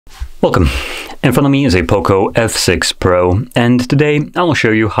Welcome. In front of me is a POCO F6 Pro, and today I will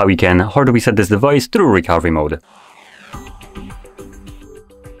show you how you can hard reset this device through recovery mode.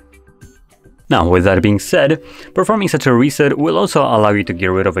 Now, with that being said, performing such a reset will also allow you to get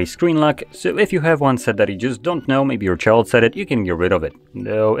rid of a screen lock, so if you have one set that you just don't know, maybe your child set it, you can get rid of it,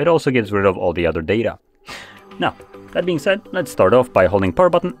 though it also gets rid of all the other data. Now, that being said, let's start off by holding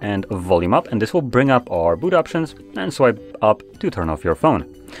power button and volume up, and this will bring up our boot options, and swipe up to turn off your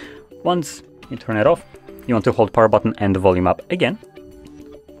phone. Once you turn it off, you want to hold power button and volume up again.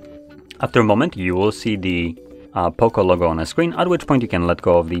 After a moment, you will see the POCO logo on the screen, at which point you can let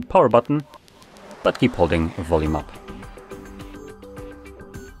go of the power button, but keep holding volume up.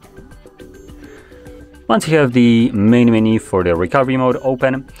 Once you have the main menu for the recovery mode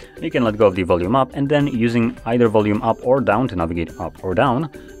open, you can let go of the volume up, and then using either volume up or down to navigate up or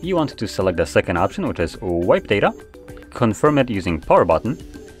down, you want to select the second option, which is wipe data, confirm it using power button,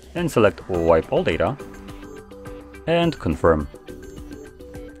 and select wipe all data, and confirm.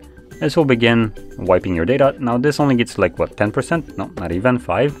 This will begin wiping your data. Now this only gets like what, 10%? No, not even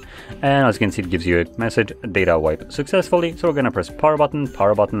 5. And as you can see, it gives you a message, data wipe successfully. So we're gonna press power button,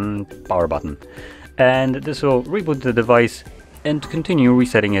 power button, power button. And this will reboot the device and continue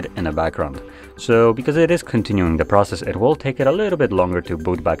resetting it in the background. So because it is continuing the process, it will take it a little bit longer to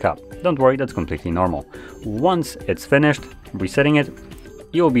boot back up. Don't worry, that's completely normal. Once it's finished resetting it,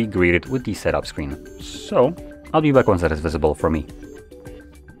 you'll be greeted with the setup screen. So I'll be back once that is visible for me.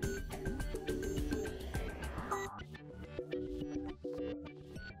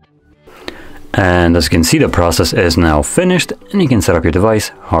 And as you can see, the process is now finished, and you can set up your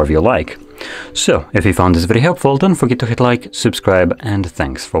device however you like. So if you found this video helpful, don't forget to hit like, subscribe, and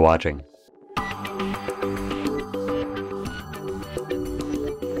thanks for watching.